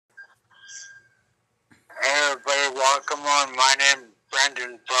Welcome on. My name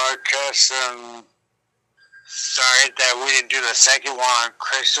Branden broadcast. Sorry that we didn't do the second one on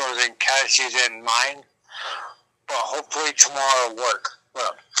Crystal's and Cassie's and mine, but hopefully tomorrow will work.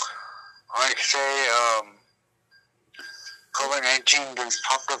 But like I say, COVID-19 was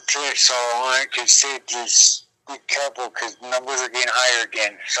pumped up today, so I can say just be careful because numbers are getting higher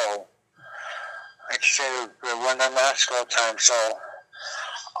again. So like I say, we run the mask all the time. So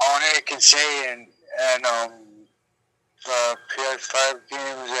all I can say, and the PS5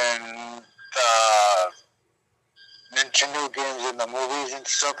 games and the Nintendo games and the movies and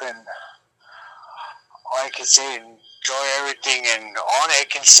stuff, and all I can say, enjoy everything. And all I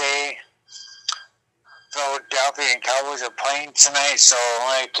can say, Philadelphia and Cowboys are playing tonight, so all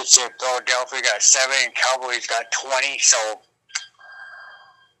I can say, Philadelphia got 7 and Cowboys got 20, so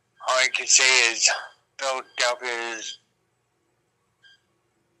all I can say is Philadelphia is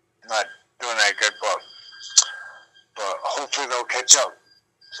not doing that good, but hopefully they'll catch up.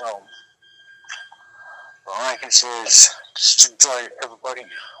 So all I can say is just enjoy everybody.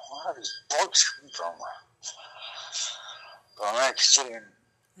 Where are these bugs coming from? But all I can say,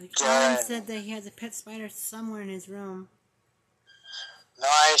 Colin said that he has a pet spider somewhere in his room. No,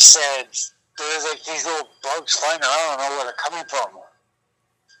 I said there's like these little bugs flying. I don't know where they're coming from.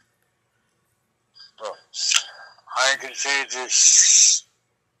 But I can say just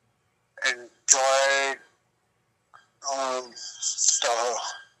enjoy the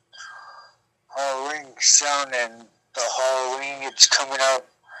Halloween sound and the Halloween. It's coming up.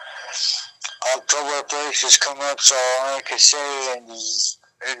 October 1st is coming up, so all I can say is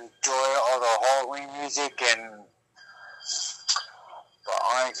enjoy all the Halloween music. And but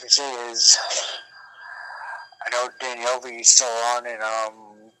all I can say is I know Danielle is still on, and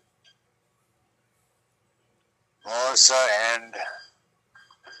Melissa and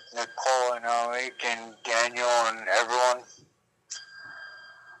Nicole and Alec and Daniel and everyone.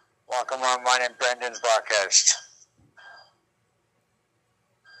 Welcome on mine and Brendan's broadcast.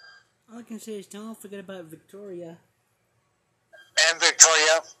 All I can say is don't forget about Victoria. And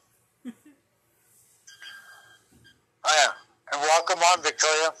Victoria. Oh yeah. And welcome on,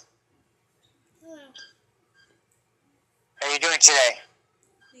 Victoria. Hello. How are you doing today?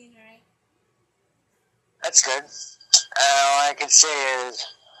 Doing alright. That's good. All I can say is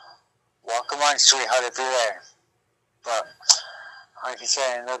welcome on, sweetheart, if you're there. But I can say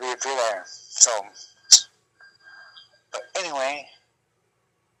I love you if you're there. So, but anyway,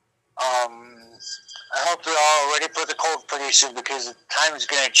 I hope you're all ready for the cold pretty soon because the time is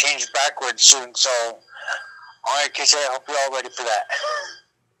going to change backwards soon. So, all I can say, I hope you're all ready for that.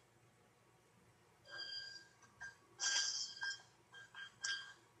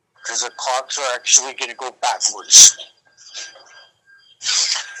 Because the clocks are actually going to go backwards.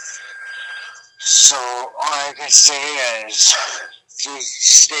 So, all I can say is just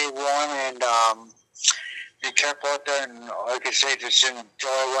stay warm and be careful out there. And like I say, just enjoy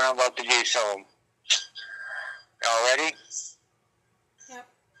what I'm about to do. So, y'all ready? Yep.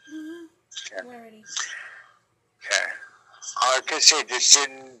 Mm-hmm. Okay. We're ready. Okay. All I can say, just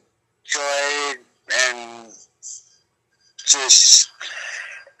enjoy and just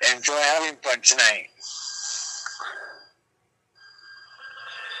enjoy having fun tonight.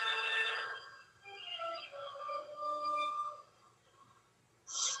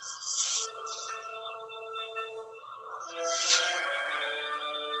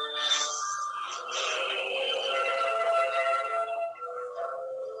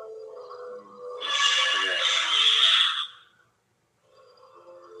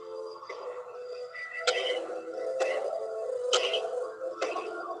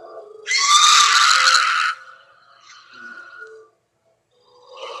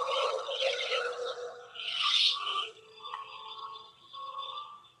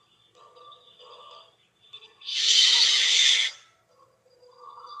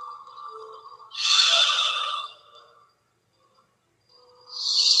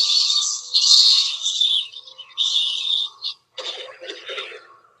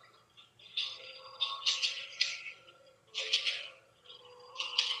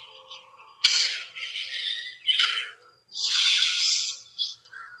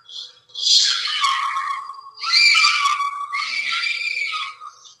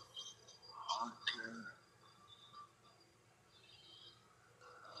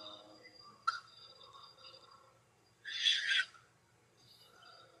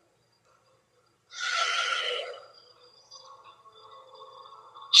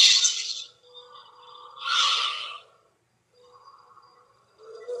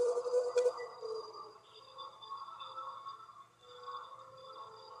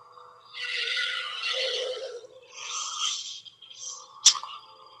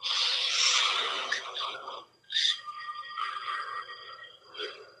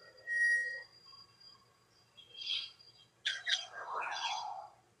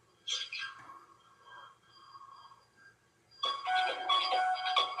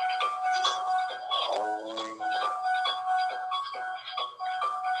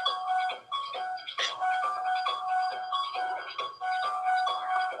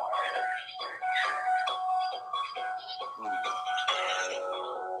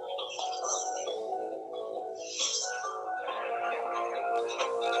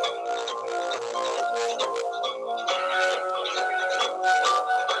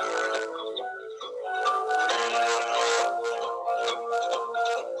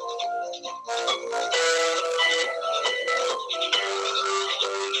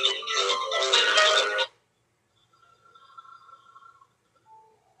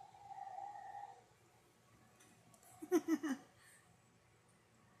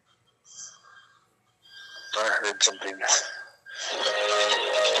 heard something.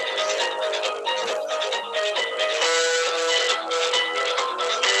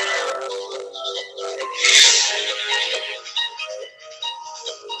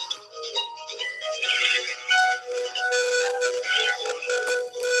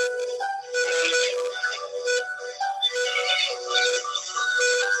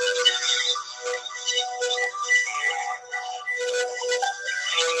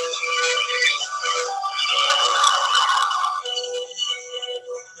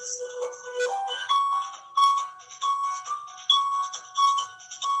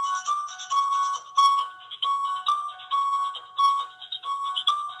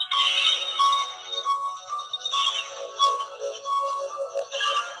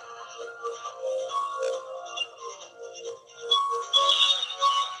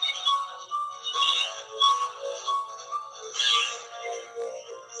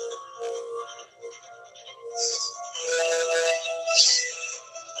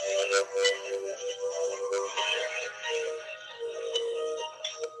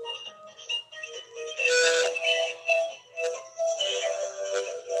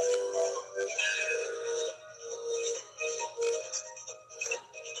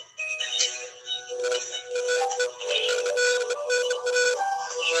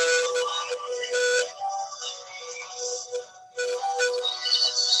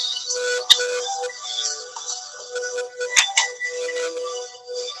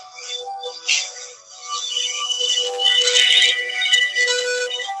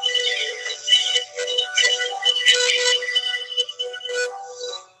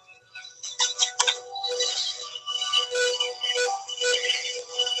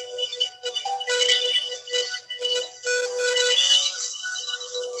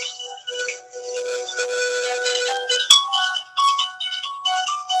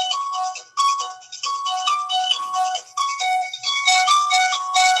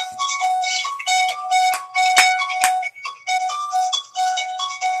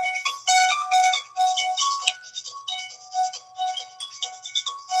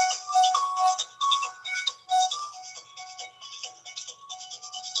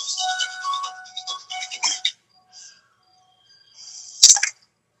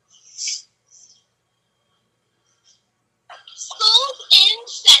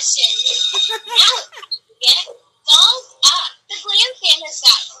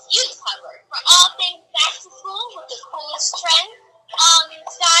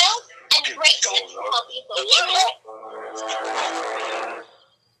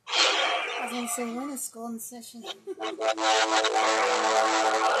 So when is school in session?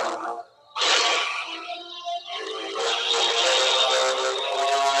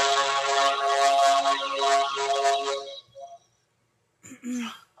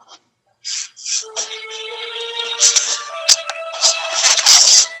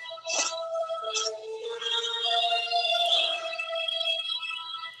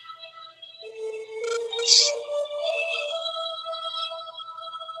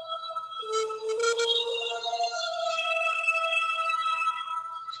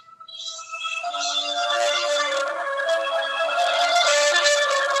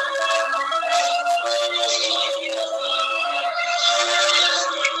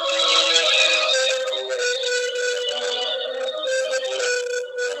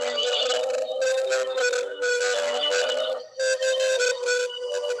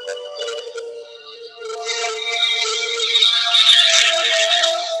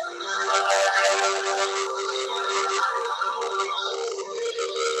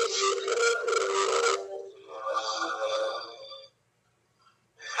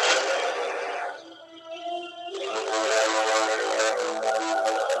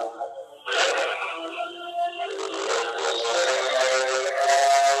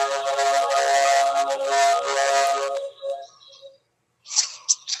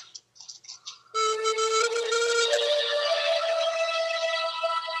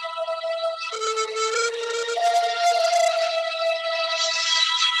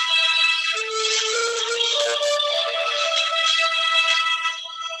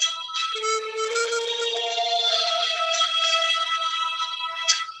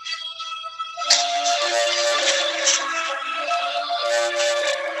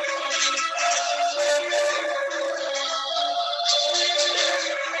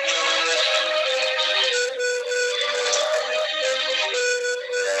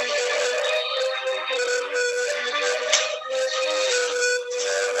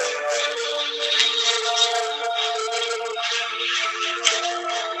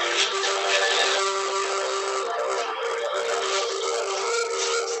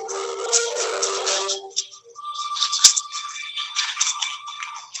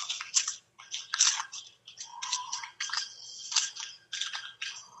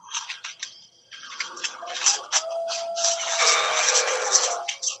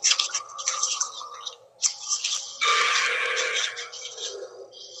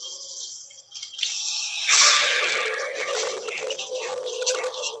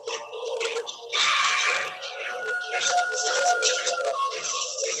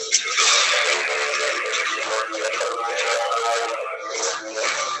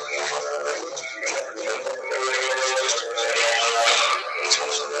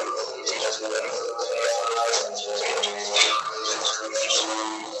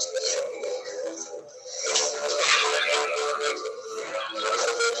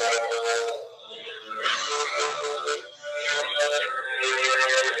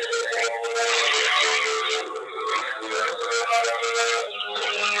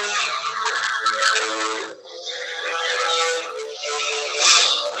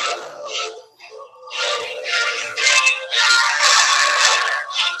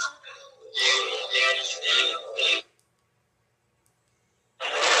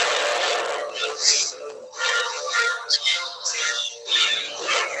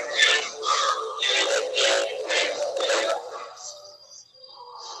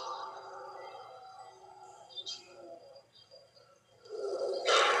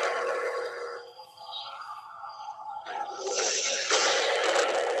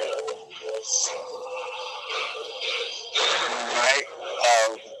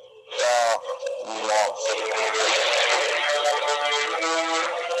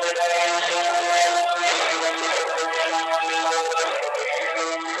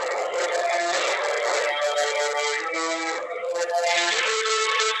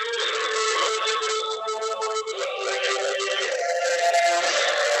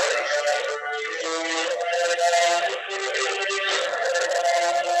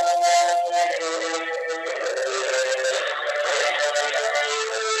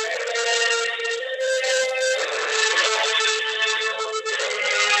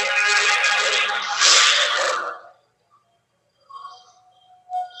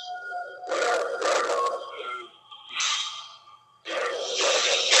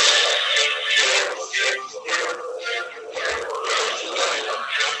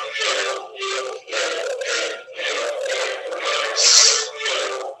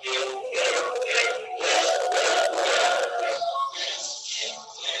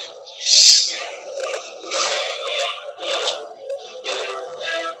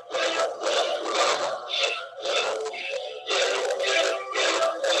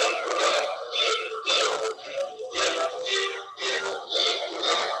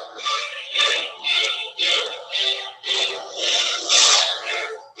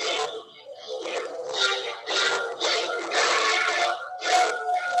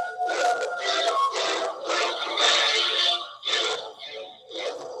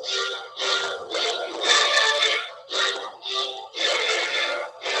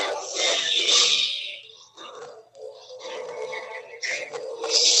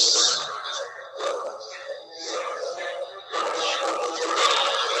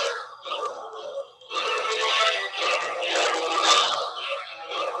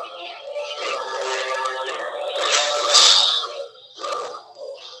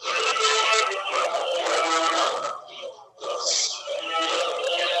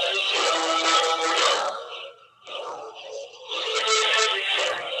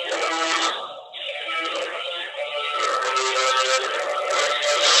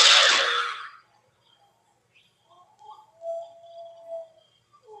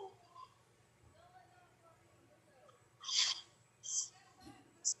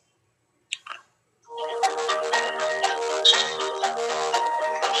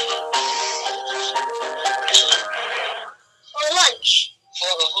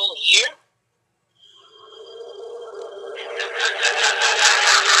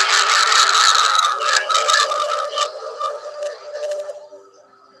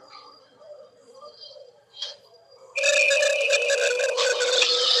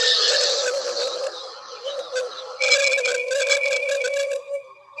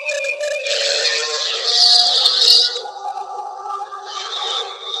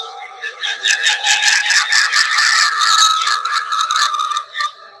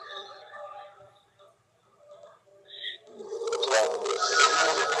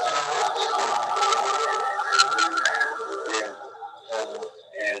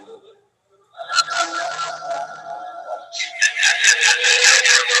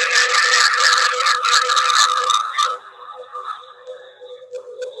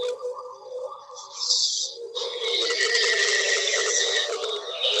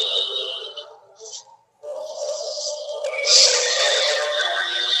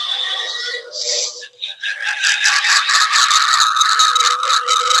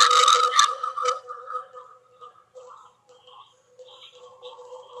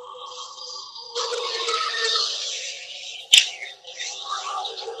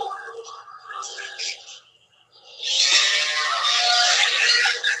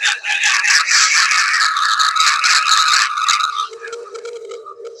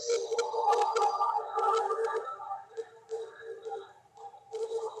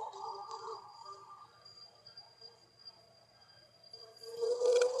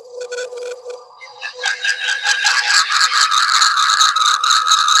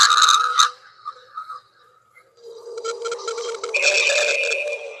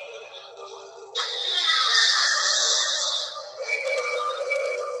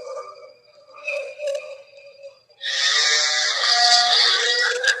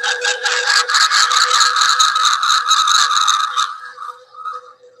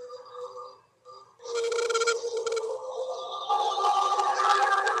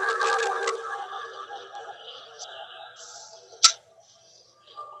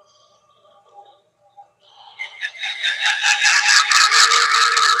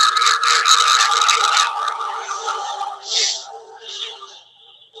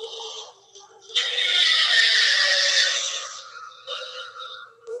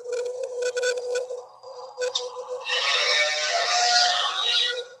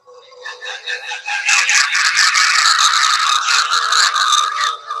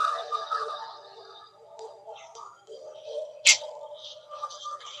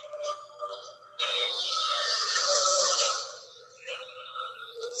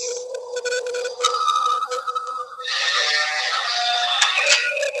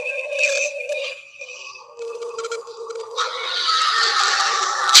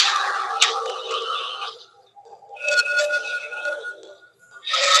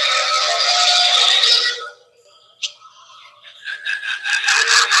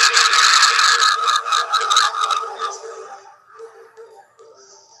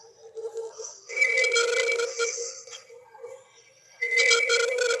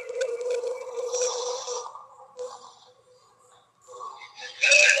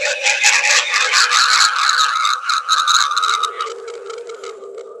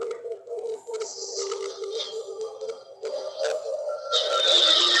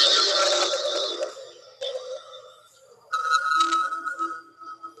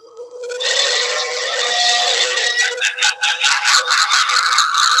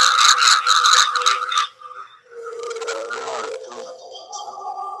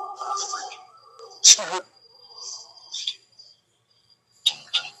 Friday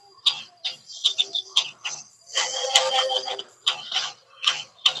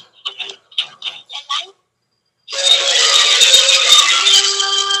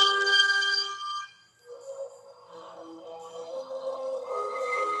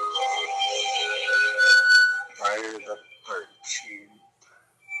the 13th.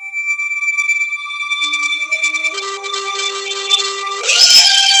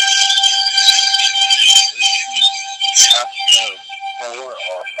 Chapter 4 or 5.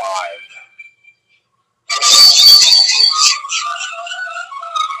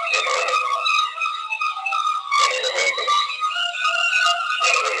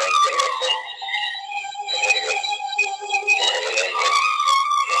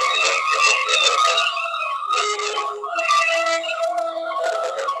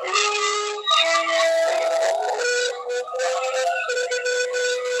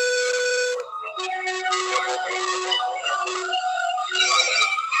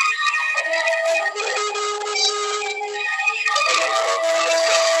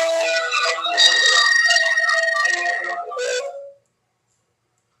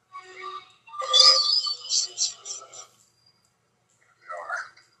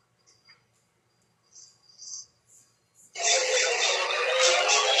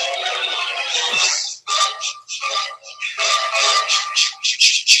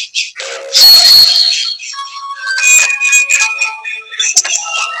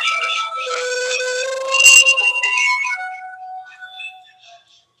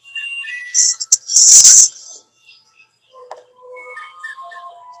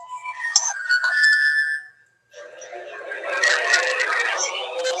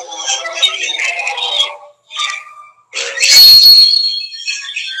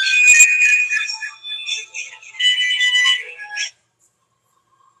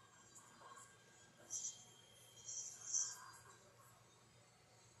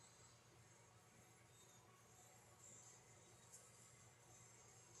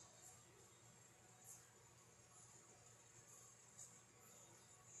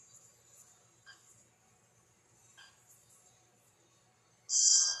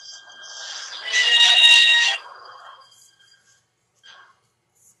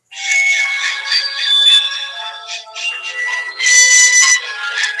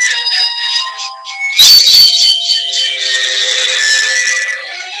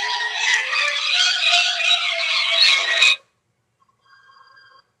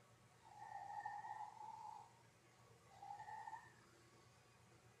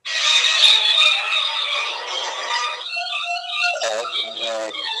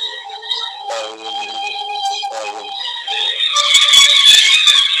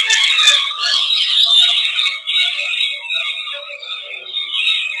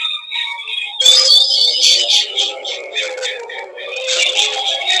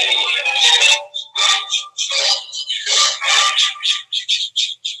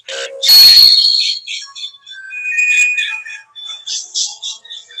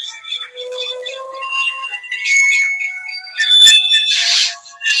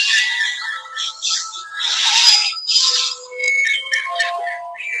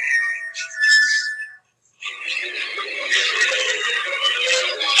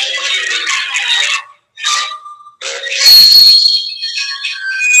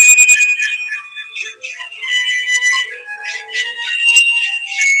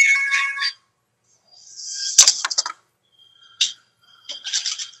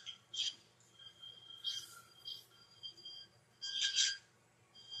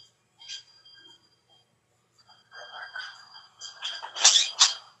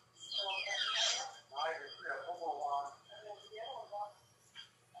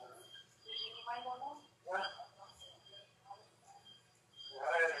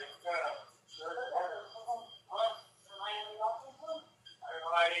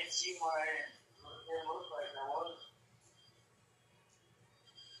 See my it looks like there was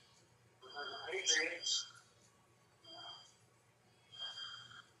the Patriots.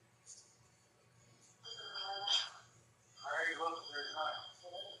 I already looked, there's not.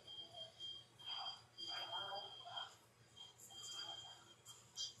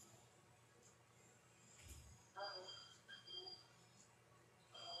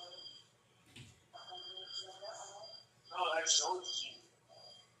 No, that's George.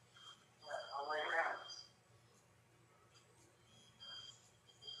 Yeah, all the way around.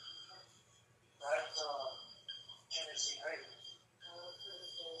 That's Tennessee Heights.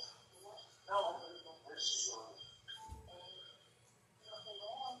 No, this is George.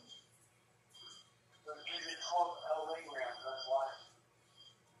 But because it's called LA Rams, that's why.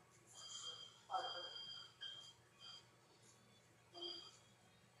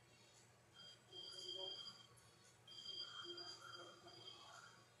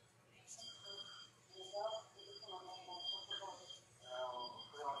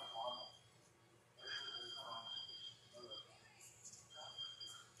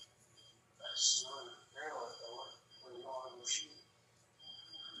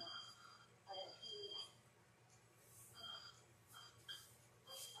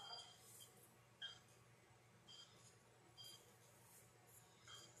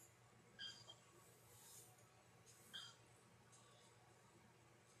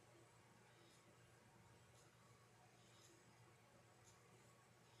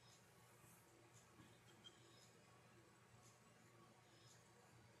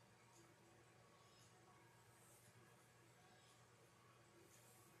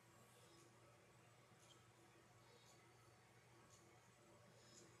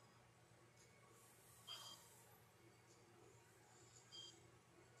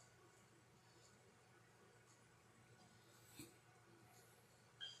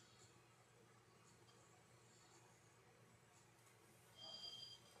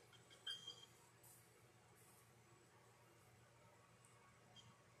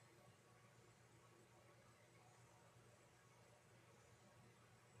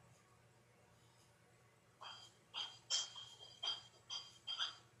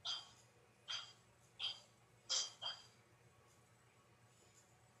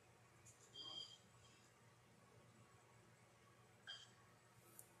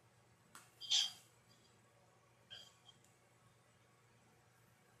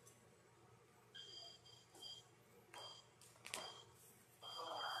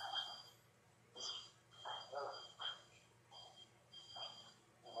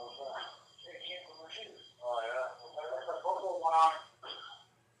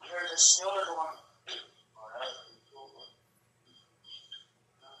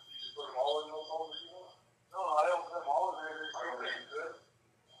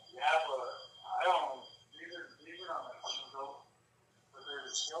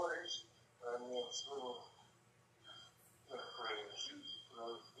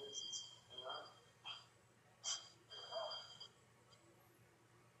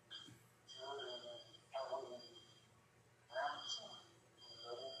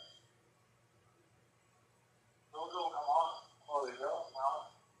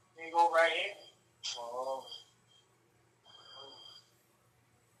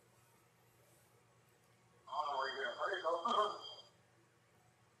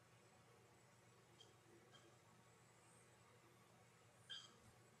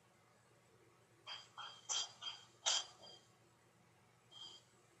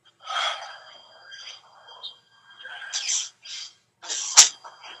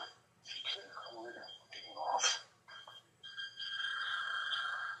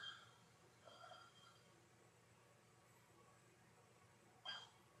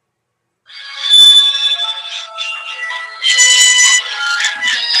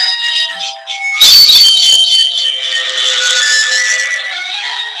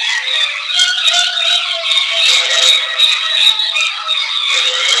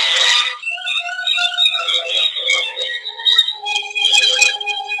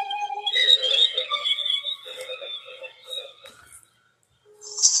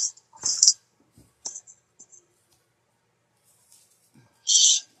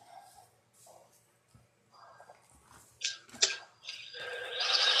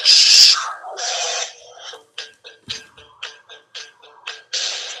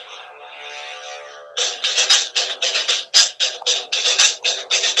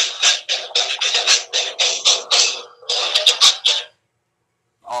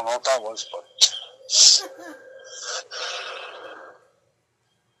 I don't know what that was, but.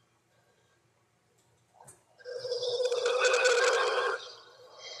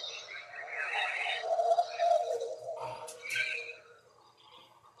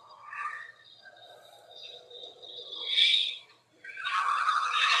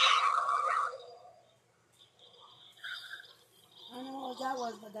 I don't know what that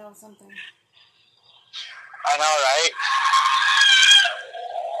was, but that was something. I know, right?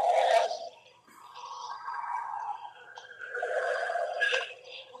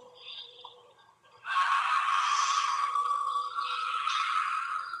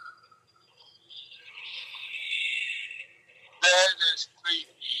 That is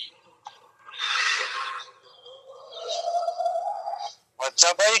creepy. What's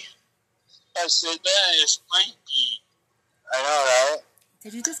up, buddy? I said that is creepy. I know, right?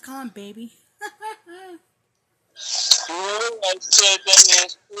 Did you just call him baby? I said that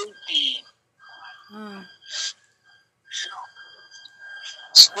is creepy. Oh.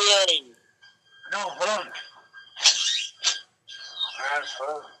 Scary. No, hold on. That's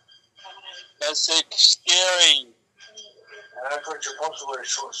fun. That's scary. And that's what you're supposed to wear,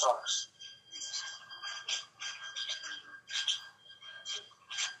 short socks.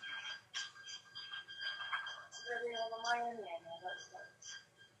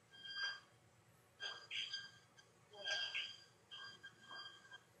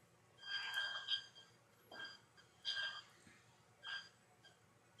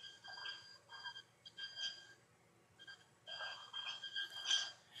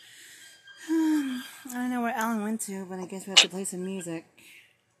 I don't know where Alan went to, but I guess we have to play some music.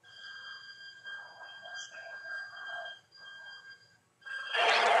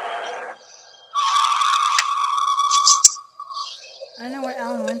 I don't know where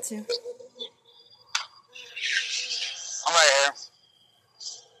Alan went to. I'm right here.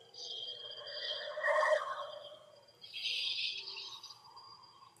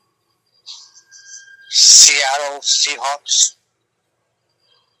 Seattle Seahawks.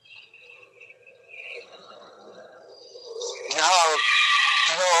 You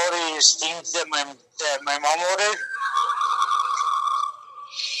know all these things that my mom ordered?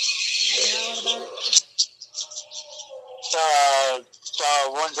 Yeah, what about it?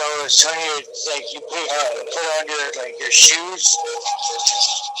 The ones I was telling you, it's like you put on your shoes.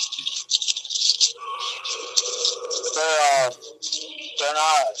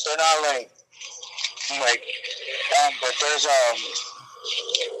 They're not like but there's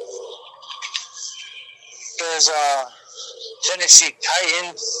Tennessee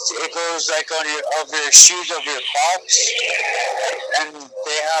Titans. It goes like on your shoes of your box, and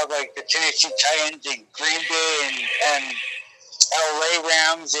they have like the Tennessee Titans and Green Bay and LA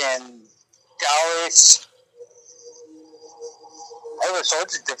Rams and Dallas. Other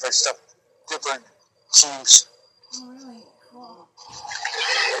sorts of different stuff, different teams. Oh, really? Cool.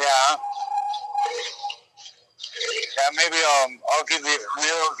 Yeah. Yeah, maybe I'll give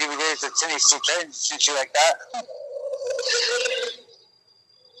you guys the Tennessee Titans since you like that.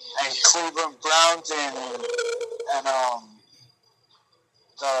 And Cleveland Browns and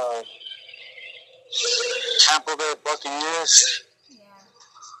the Tampa Bay Buccaneers. Yeah.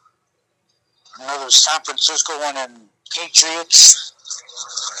 Another San Francisco one and Patriots.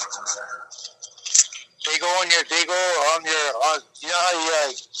 They go on your, you know how you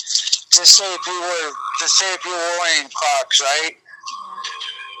like, just say if you were wearing Crocs, right? Yeah.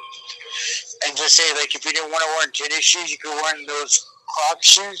 And just say like if you didn't want to wear tennis shoes, you could wear those Crocs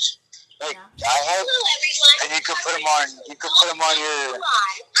shoes, like I have, and you could put them on. You could put them on your.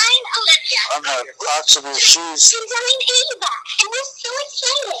 I'm Olivia. On the Crocs of your shoes. And I'm Ava. And we're so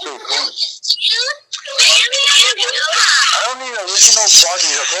excited. I don't need original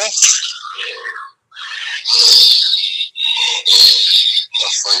bodies, okay? The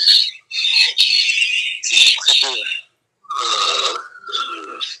freak. Creepy.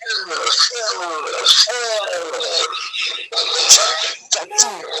 That's so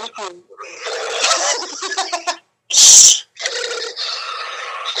creepy.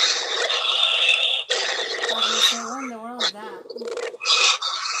 What in the world is that?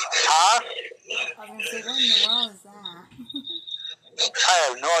 Huh? I was going to say, what in the world is that? I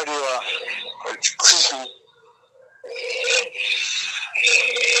have no idea. It's creepy.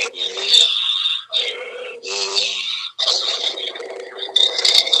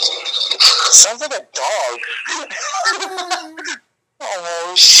 Sounds like a dog.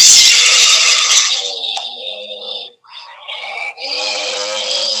 Almost.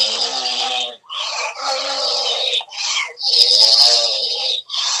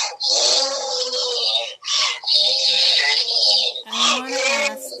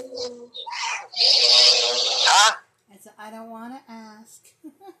 I don't want to ask.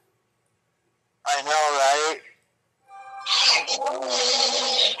 I know, right?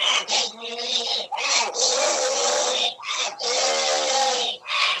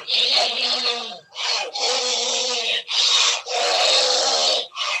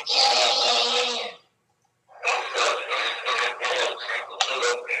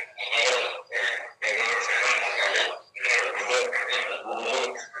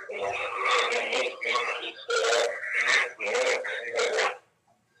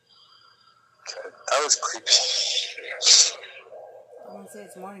 That was creepy. I'm going to say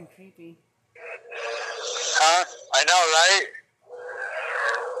it's more than creepy. Huh? I know, right?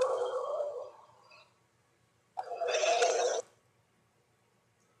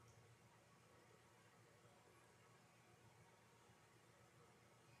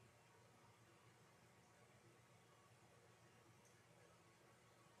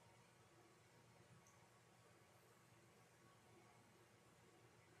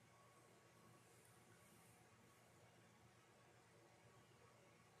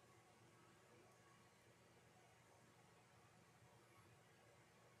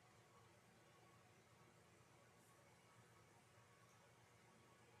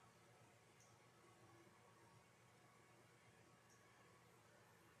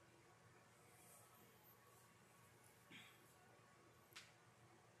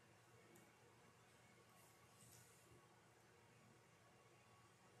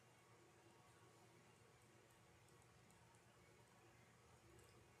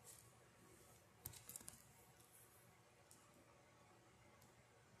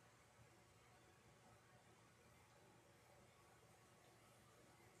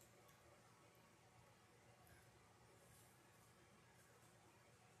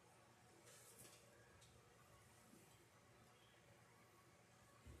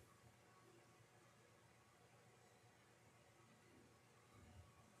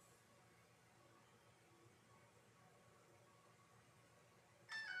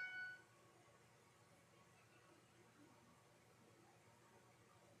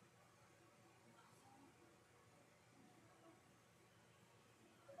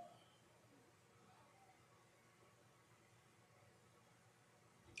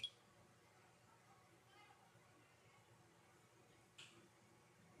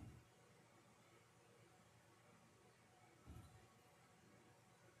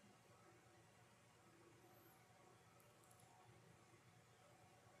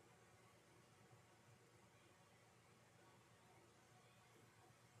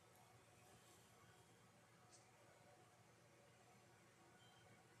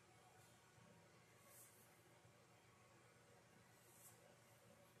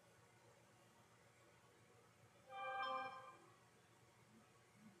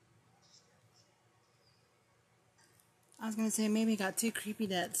 I was gonna say maybe it got too creepy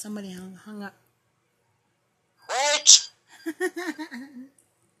that somebody hung up. What?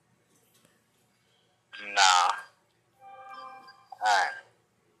 Nah. Alright.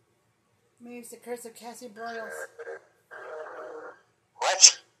 Maybe it's the curse of Cassie Broyles.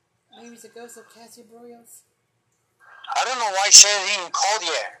 What? Maybe it's the ghost of Cassie Broyles. I don't know why she hasn't even called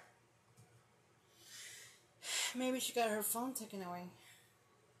yet. Maybe she got her phone taken away.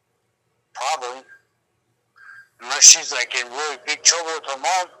 Probably. Unless she's like in really big trouble with her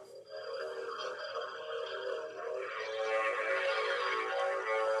mom.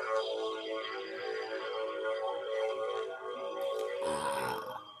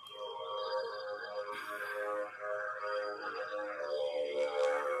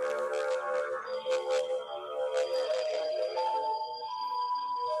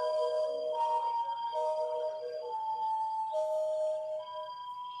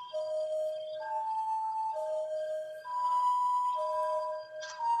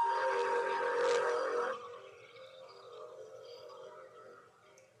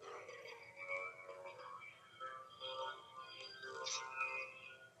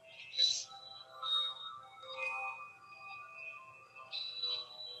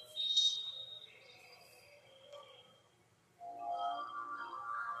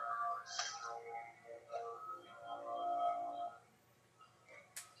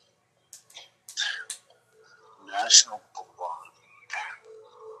 National Football.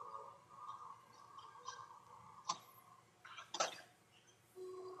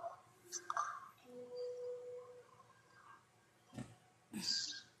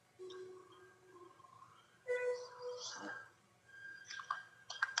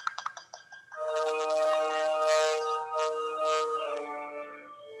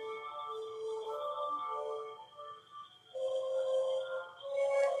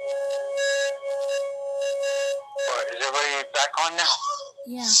 What, is everybody back on now?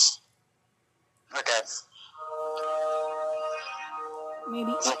 Yeah. Okay.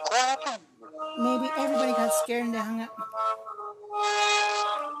 Maybe What happened? maybe everybody got scared and they hung up.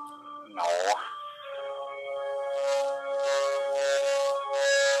 No.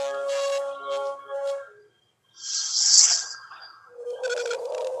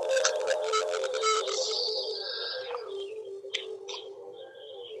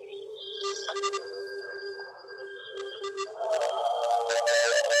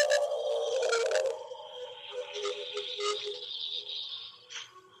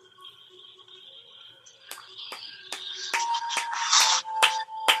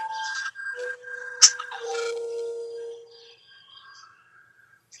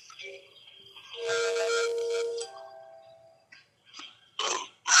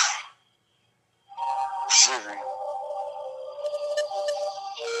 Excuse me.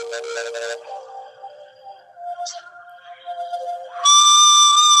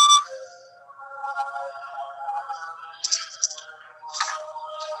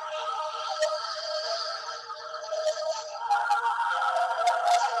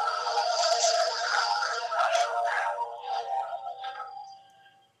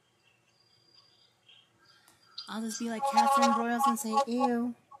 I'll just be like Catherine Broyles and say,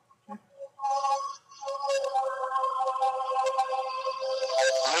 ew. At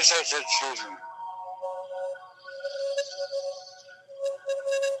least I said excuse me.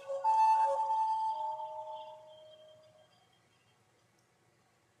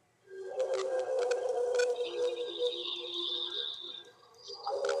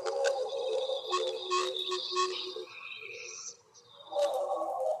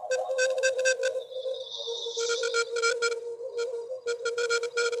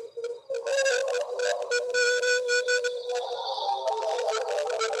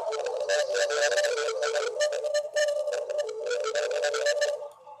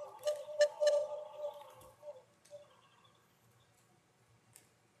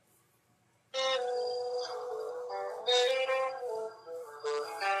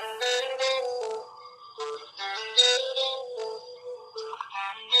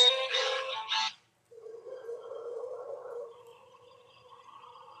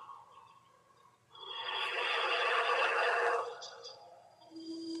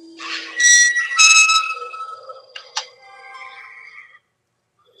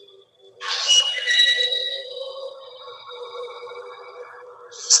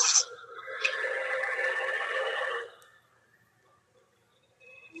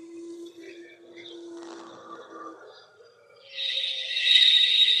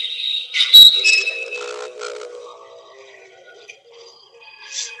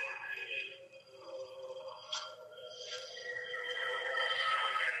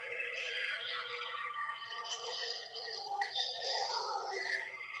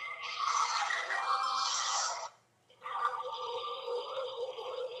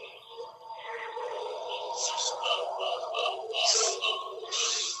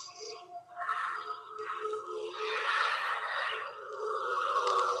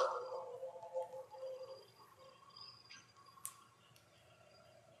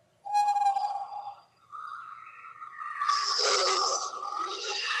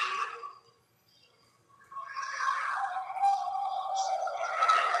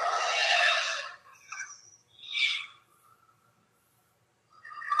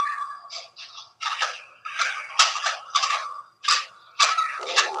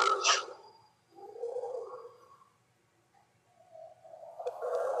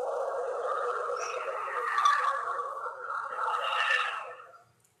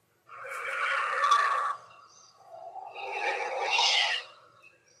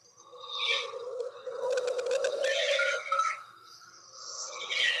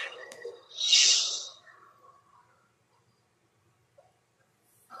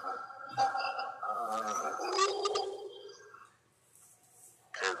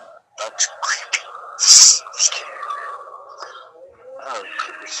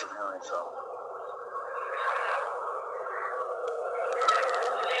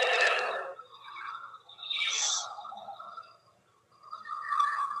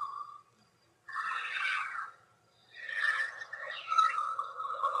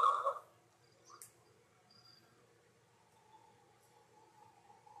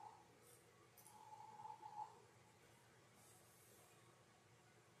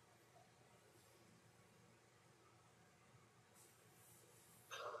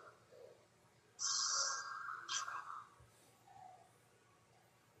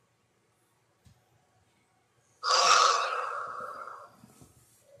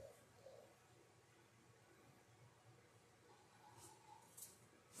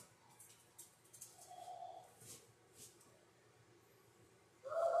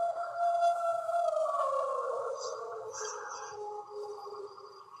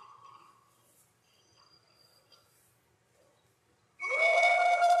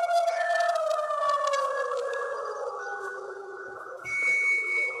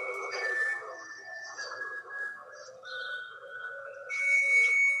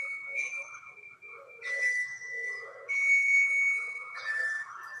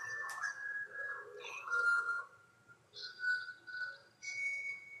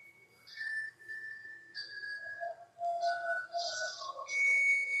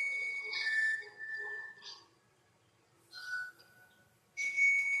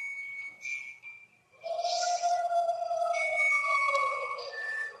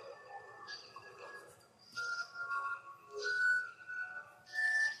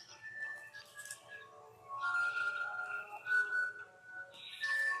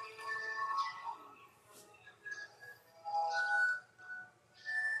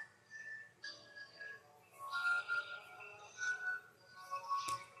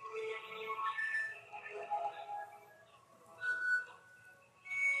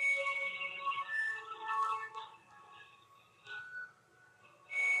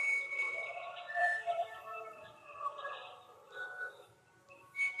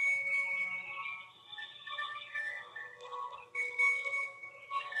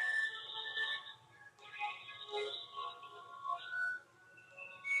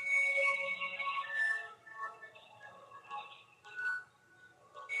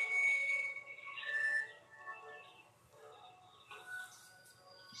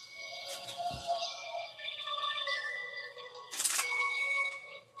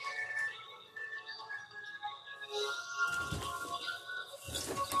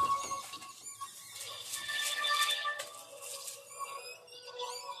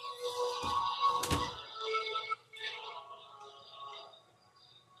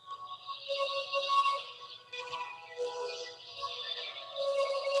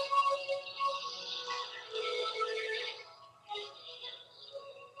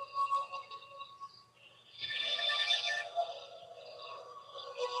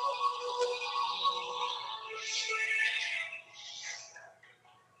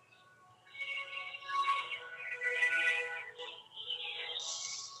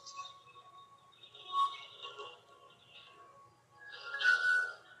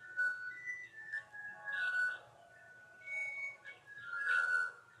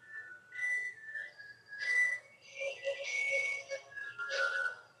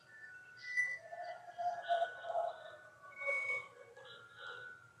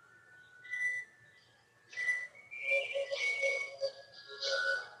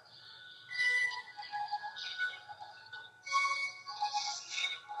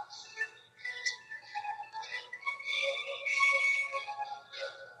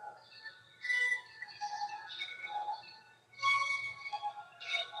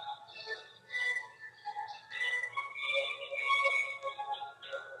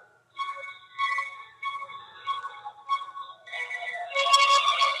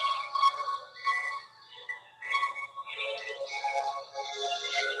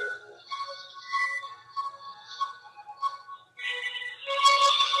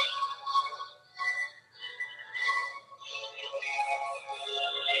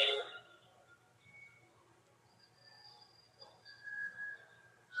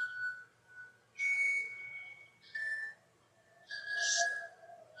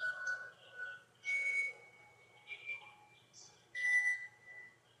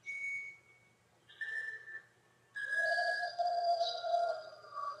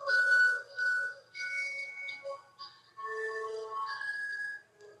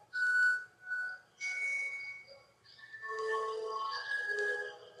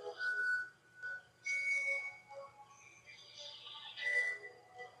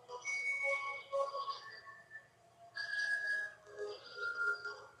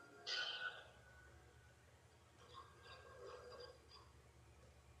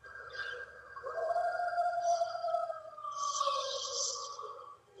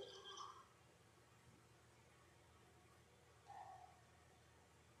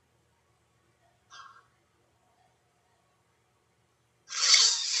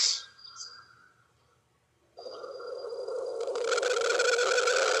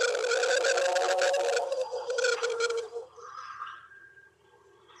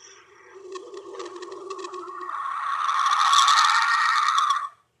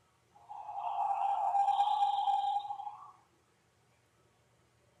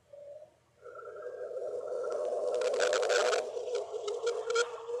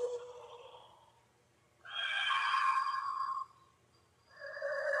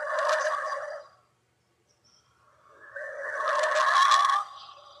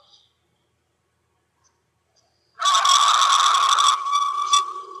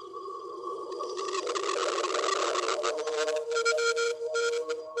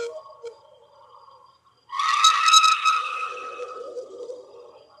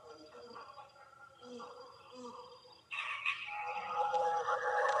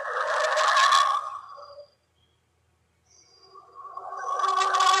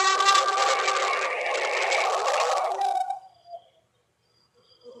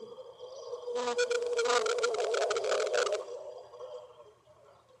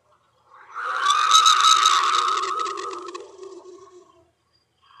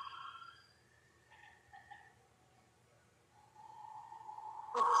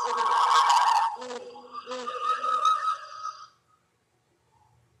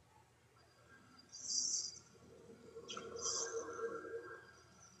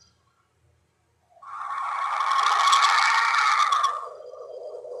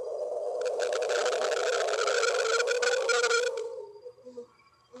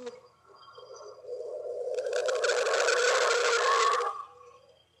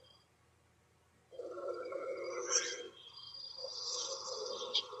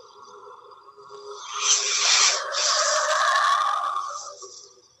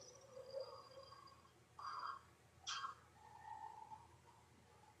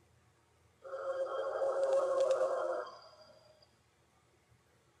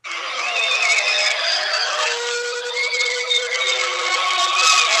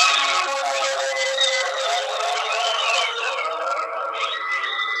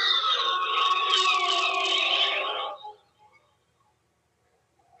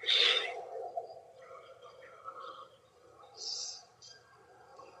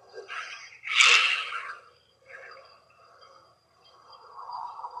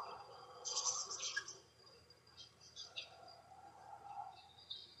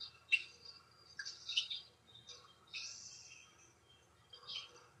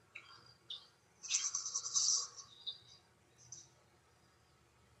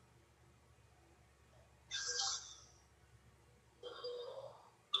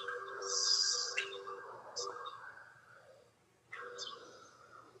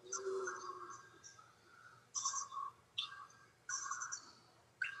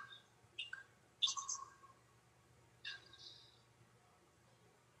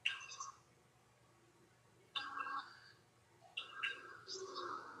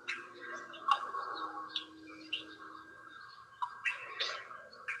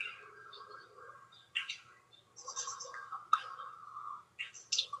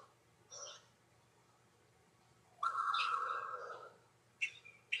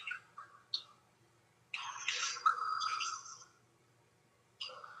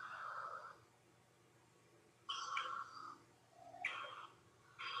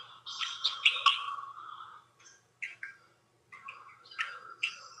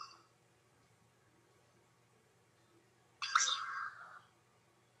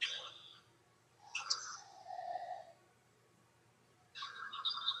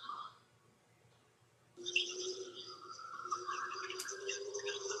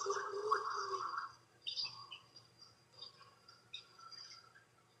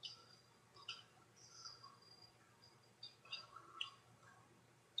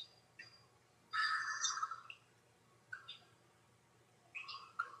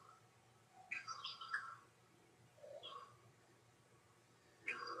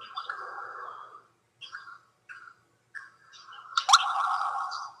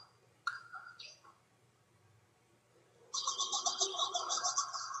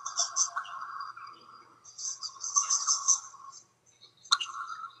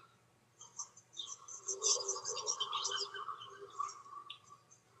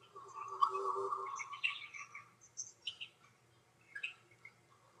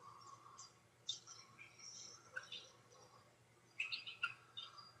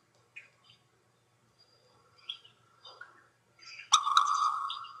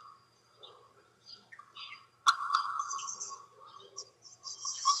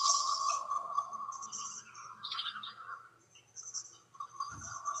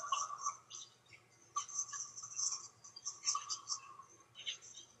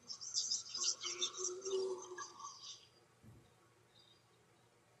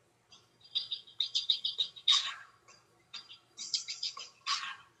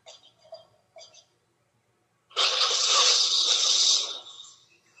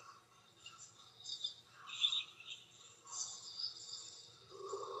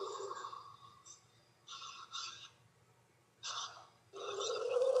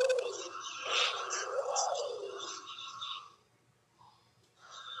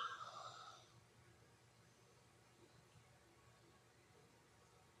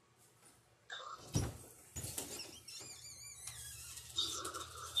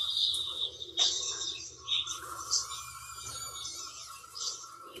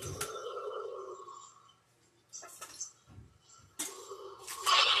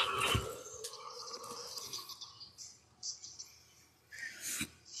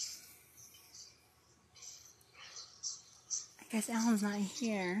 Guess Alan's not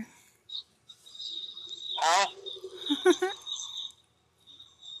here. Huh?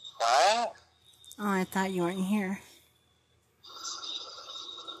 What? Oh, I thought you weren't here.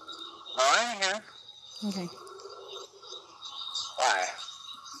 No, I'm here. Okay. Why?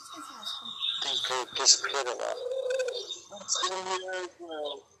 I think they disappeared a lot. I'm still here as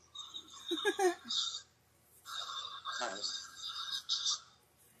well.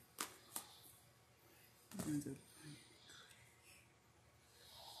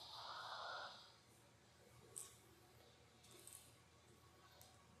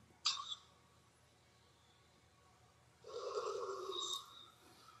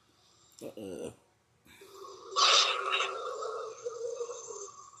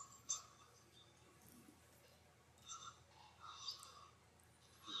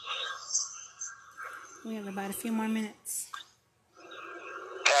 We have about a few more minutes.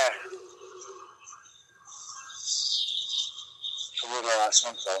 Okay. So we're the last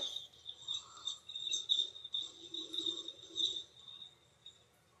one, so.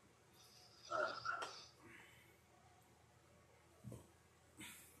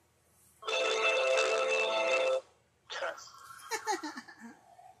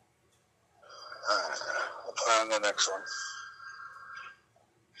 We'll play on the next one.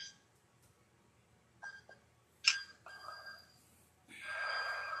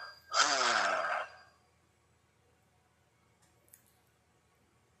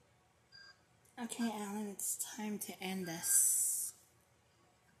 Okay, Alan, it's time to end this.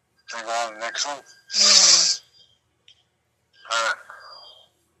 Can I go on the next one? Yeah.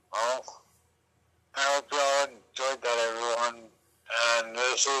 Well, I hope you all enjoyed that, everyone. And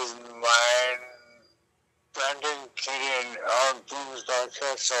this is mine, Branden, Kady, and Broome's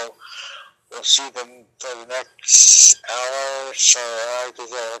podcast. So we'll see them for the next hour. So I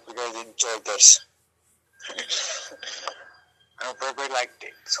hope you guys enjoyed this. I hope everybody liked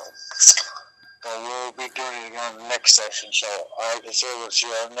it. So we'll be doing it again on the next session. So like I say, we'll see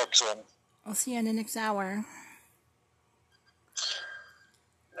you on the next one. I'll see you in the next hour.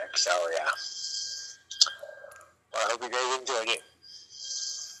 Next hour, yeah. Well, I hope you guys enjoyed it.